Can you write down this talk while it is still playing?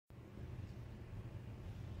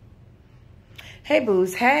Hey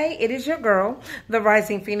boos, hey, it is your girl, the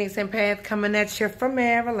Rising Phoenix Empath, coming at you from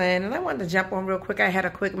Maryland. And I wanted to jump on real quick. I had a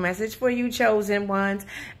quick message for you chosen ones.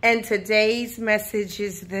 And today's message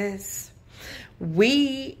is this.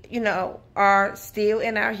 We, are still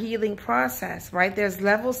in our healing process, right? There's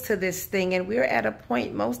levels to this thing, and we're at a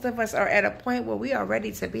point, most of us are at a point where we are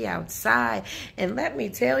ready to be outside. And let me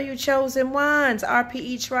tell you, chosen ones,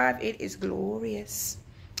 RPE tribe, it is glorious.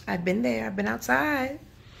 I've been there. I've been outside.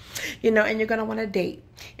 And you're gonna want to date,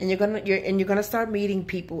 and you're gonna start meeting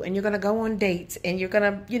people, and you're gonna go on dates, and you're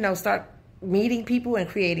gonna start meeting people and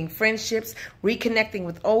creating friendships, reconnecting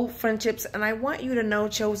with old friendships. And I want you to know,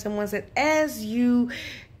 chosen ones, that as you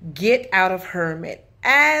get out of hermit,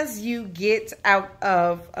 as you get out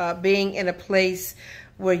of being in a place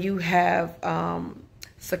where you have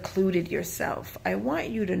secluded yourself, I want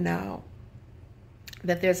you to know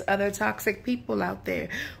that there's other toxic people out there,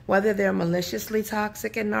 whether they're maliciously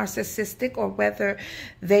toxic and narcissistic, or whether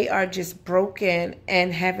they are just broken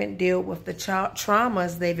and haven't dealt with the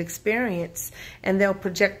traumas they've experienced, and they'll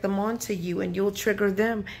project them onto you, and you'll trigger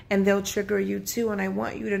them, and they'll trigger you too. And I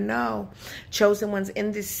want you to know, chosen ones,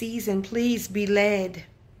 in this season, please be led.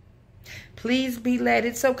 Please be led.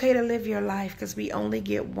 It's okay to live your life because we only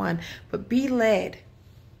get one, but be led,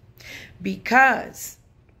 because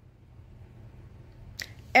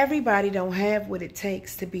everybody don't have what it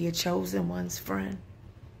takes to be a chosen one's friend.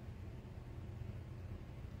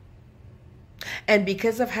 And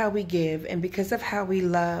because of how we give, and because of how we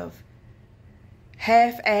love,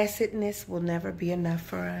 half-assedness will never be enough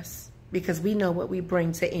for us, because we know what we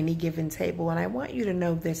bring to any given table. And I want you to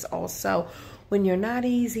know this also. When you're not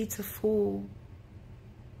easy to fool,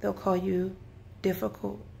 they'll call you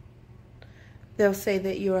difficult. They'll say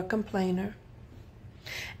that you're a complainer.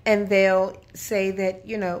 And they'll say that,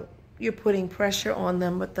 you're putting pressure on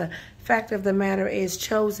them. But the fact of the matter is,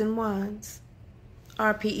 chosen ones,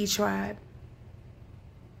 RPE tribe,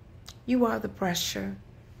 you are the pressure.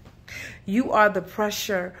 You are the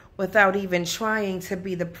pressure without even trying to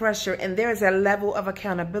be the pressure. And there's a level of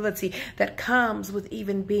accountability that comes with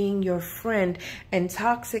even being your friend. And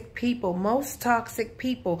toxic people, most toxic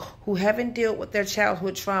people who haven't dealt with their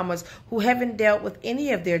childhood traumas, who haven't dealt with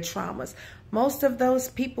any of their traumas, most of those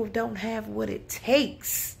people don't have what it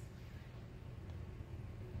takes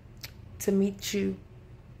to meet you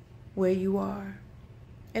where you are.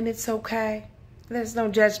 And it's okay. There's no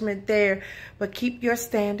judgment there. But keep your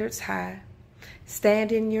standards high.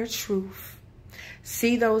 Stand in your truth.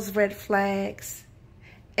 See those red flags.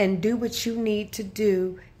 And do what you need to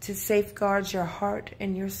do to safeguard your heart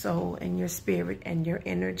and your soul and your spirit and your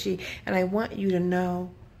energy. And I want you to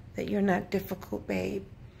know that you're not difficult, babe.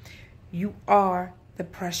 You are the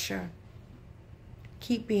pressure.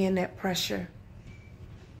 Keep being that pressure.